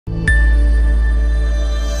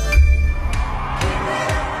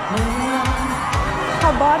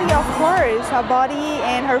body, of course, her body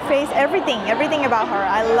and her face, everything about her.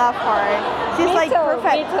 I love her. She's me like too,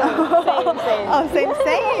 perfect. Me too. Same. Oh,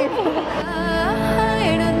 same.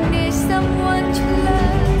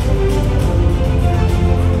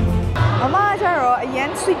 Mama ကျတော့အရန်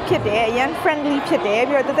sweet ဖြစ်တယ်အရန် friendly ဖြစ်တယ်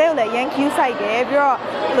ပြီးတော့တကယ်ကိုလည်းအရန် cute ဆိုင်တယ်ပြီးတော့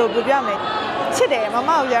ဘယ်လိုပြောရမလဲချစ်တယ်မမ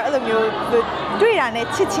ကိုအဲ့လိုမျိုးတွေ့တာနဲ့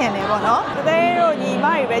ချစ်ချင်တယ်ပေါ့နော်တကယ်တော့ညီမ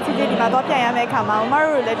တွေပဲချစ်ချစ်ဒီမှာတော့ပြန်ရမယ့်အခါမှာမမ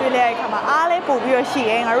တို့လည်းတွေ့လိုက်တဲ့အခါမှာအားလည်းပို့ပြီးတော့ရှိ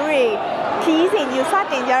ရဲငါတို့တွေခီးစဉ်ကြီးစ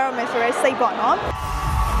တင်ကြတော့မယ်ဆိုရဲစိတ်ပေါ့နော်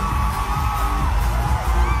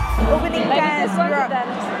opening dance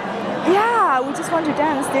yeah, we just want to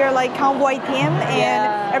dance. They're like cowboy theme,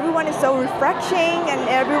 and everyone is so refreshing, and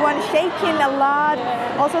everyone shaking a lot.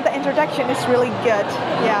 Also, the introduction is really good.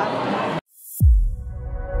 Yeah.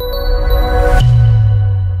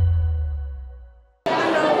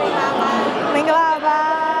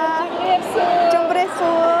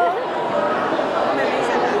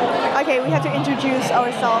 Okay, we have to introduce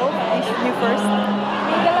ourselves. You first.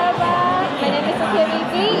 My name is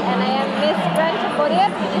Sotheary, and I am Miss Grand Cambodia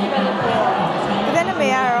 2024. Then the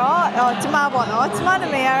mayor, Chima Bono, Chima the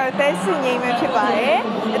mayor, there's a name of Pibae.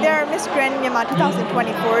 There are Miss Grand Myanmar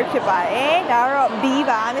 2024 Pibae. There are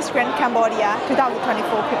Biva, Miss Grand Cambodia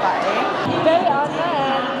 2024 Pibae. Very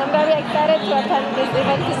honored, and I'm very excited to attend this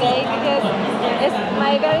event today because it's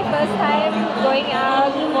my very first time going out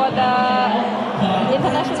for the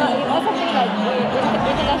international event, something like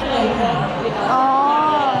international event.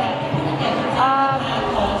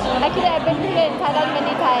 Actually, I've been here in Thailand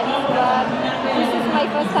many times, but this is my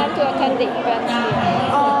first time to attend the event here.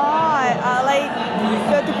 Like,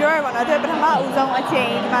 toပြောရပါတော့ပထမဦးဆုံးအချိန်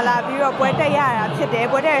ဒီမှာလာပြီးတော့ပွဲတက်ရတာဖြစ်တယ်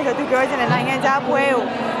ပွဲတက်ရဆိုသူပြောချင်တယ်နိုင်ငံခြားပွဲ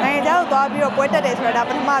ကိုသွားပြီးတော့ပွဲတက်တယ်ဆိုတာဒါ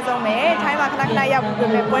ပထမဆုံးပဲထိုင်းမှာခဏရောက်ပြီး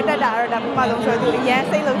ပြင်ပွဲတက်တာတော့ဒါပထမဆုံးဆိုတော့သူအရန်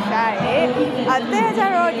စိတ်လှုပ်ရှားတယ်တဲ့ကျ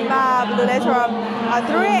တော့ဒီမှာဘယ်လိုလဲဆိုတော့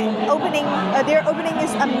their opening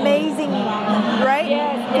is amazing, right?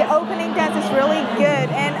 Yes. The opening dance is really good,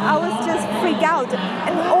 and I was just freaked out.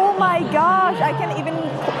 And oh my gosh, I can't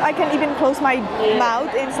even close my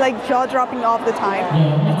mouth. It's like jaw dropping all the time.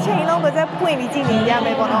 The channel was a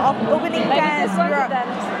opening dance.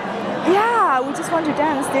 Yeah, we just want to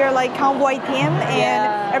dance. They're like cowboy theme, and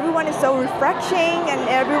everyone is so refreshing, and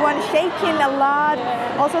everyone shaking a lot.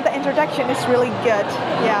 Also, the introduction is really good.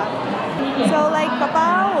 Yeah. So like Papa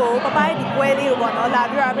diပွဲလေးကိုပေါ့နော်လာ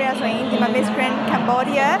ပြီးတော့ပြရဆိုရင်ဒီမှာ Miss Grand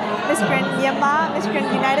Cambodia, Miss Grand Myanmar, Miss Grand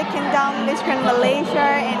United Kingdom, Miss Grand Malaysia,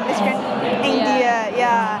 and Miss Grand India.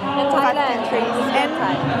 Yeah, and 5 countries. And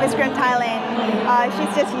Miss Grand Thailand.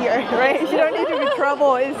 She's just here, right? She don't need to be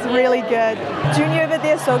trouble. It's really good. Junior, but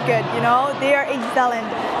they're so good. You know, they are excellent.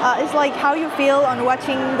 It's like how you feel on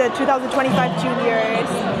watching the 2025 juniors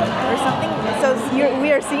or something. So we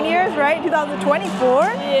are seniors, right? 2024.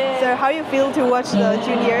 Yeah. So how you feel to watch the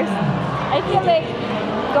juniors? I feel like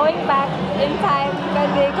going back in time when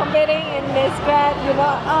we're competing in Miss Grand, you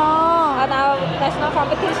know, on our national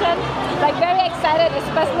competition. Like very excited,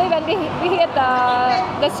 especially when we hear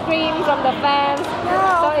the scream from the fans.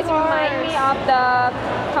 Yeah, so it reminds me of the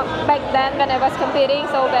back then when I was competing.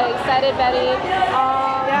 So very excited, very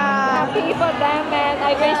happy for them, and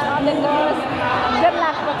I wish all the girls good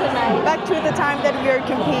luck for tonight. Back to the time that we are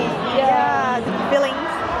competing. Yeah, the feelings.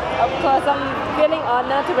 Of course, I'm feeling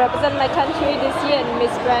honored to represent my country this year in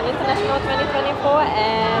Miss Grand International 2024,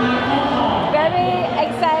 and very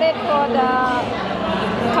excited for the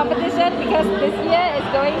competition because this year is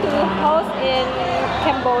going to host in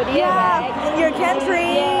Cambodia. Yeah, in your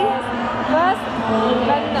country. Yes. First,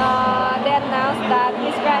 when they announced that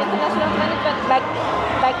Miss Grand International 2020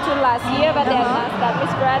 back to last year, but they announced that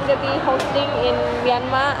Miss Grand will be hosting in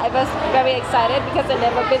Myanmar. I was very excited because I've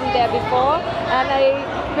never been there before, and I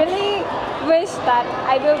really wish that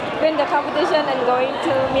I will win the competition and going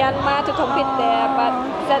to Myanmar to compete there. But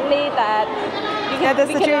sadly that the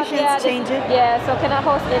situation is changing. So cannot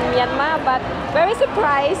host in Myanmar, but very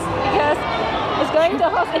surprised because it's going to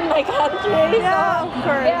host in my country. Yeah, of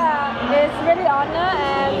course. Yeah, it's really honor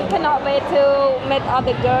and cannot wait to meet all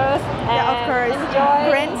the girls and of course. Enjoy.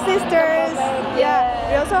 Grand sisters. Yeah.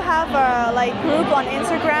 We also have a like group on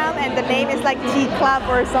Instagram, and the name is like T Club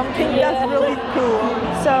or something. That's really cool.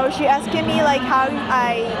 So she asking me like how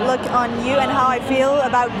I look on you and how I feel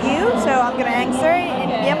about you. So I'm gonna answer in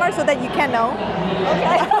Myanmar so that you can know.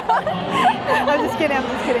 Okay. I'm just kidding.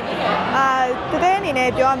 Today အနေနဲ့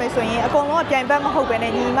ပြောရမယ်ဆိုရင်အကုန်လုံးကပြိုင်ဘက်မဟုတ်ဘဲ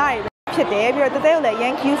နဲ့ညီမတွေဖြစ်တယ်ပြီးတော့တကယ်ကိုလည်းရ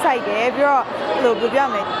န် cute ဆိုင်တယ်ပြီးတော့ဘယ်လိုပြောရ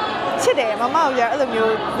မလဲချစ်တယ်မမကိုအဲ့လို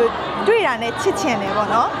မျိုးတွေ့တာနဲ့ချစ်ချင်တယ်ပေါ့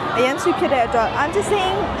နော်အရန် sweet ဖြစ်တဲ့အတွက် I'm just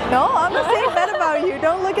saying I'm not saying bad about you.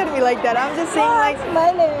 Don't look at me like that. I'm just saying like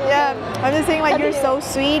smiling. Yeah, I'm just saying like you're so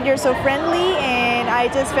sweet, you're so friendly, and I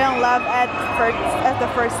just fell in love at the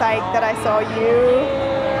first sight that I saw you.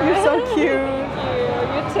 You're so cute.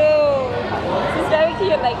 You too. She's very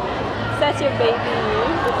cute, like such a baby.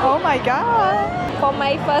 Oh my god. For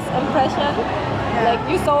my first impression, like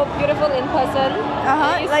you're so beautiful in person.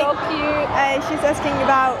 You're like, so cute. She's asking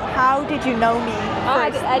about how did you know me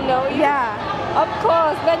first? I know you. Yeah. Of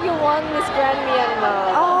course, when you won Miss Grand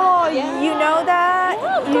Myanmar. Oh, yeah. you know that?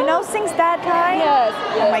 Yeah, you know since that time? Yes.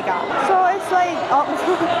 Oh my god. So it's like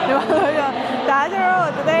ဒါကြတော့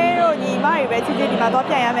တကယ်တော့ညီမတွေပဲချစ်ချစ်ဒီမှာတော့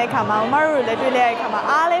ပြန်ရမယ့်ခါမှာမတို့လည်းတွေ့လဲတဲ့ခါမှာ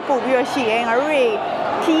အားလည်းပို့ပြီးတော့ရှိရဲငါတို့တွေ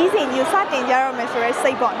ခီးစဉ်ကြီးစတင်ကြရမယ်ဆိုရဲစိ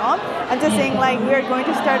တ်ပေါ့နော် I'm just saying like we are going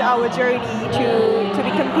to start our journey to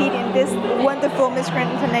be compete in this wonderful Miss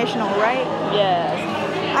Grand International, right? Yes.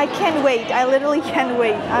 I can't wait. I literally can't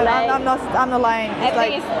wait. I'm not lying. It's I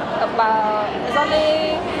think it's only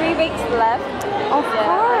 3 weeks left. Of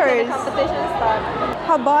course. Until the competition starts.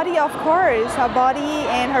 Her body, of course. Her body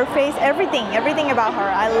and her face, everything about her.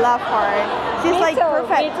 I love her. She's Me like too,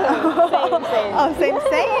 perfect. Me too. Same. Oh,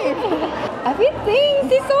 same. Everything.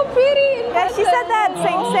 She's so pretty. Yeah, she said that.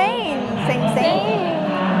 Same.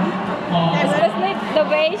 Especially the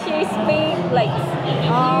way she speaks, like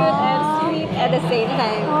cute and sweet at the same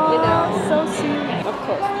time. You know. So sweet. Of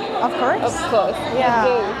course. Of course. Of course. Yeah. I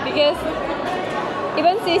do. Because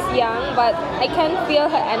even she's young, but I can feel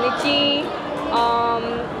her energy.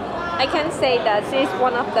 I can say that she's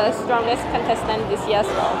one of the strongest contestants this year as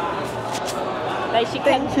well. Like she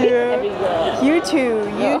can beat everywhere. You too.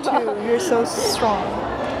 You're so strong.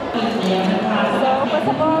 So first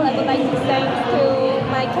of all, I would like to thank to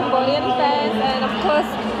my Cambodian fans and of course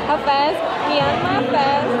her fans, Myanmar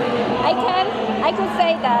fans. I could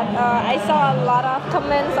say that I saw a lot of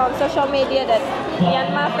comments on social media that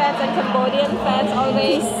Myanmar fans and Cambodian fans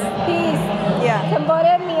always peace. Yeah.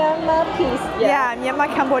 Cambodia, Myanmar, peace. Yeah, Myanmar,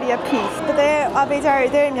 Cambodia, peace. Today, I'll be there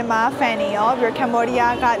Myanmar fan of your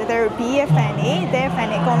Cambodia got there be a fan, their fan,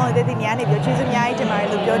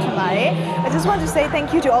 I just want to say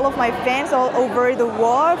thank you to all of my fans all over the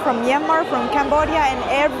world, from Myanmar, from Cambodia, and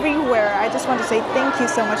everywhere. I just want to say thank you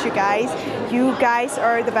so much, you guys. You guys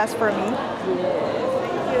are the best for me.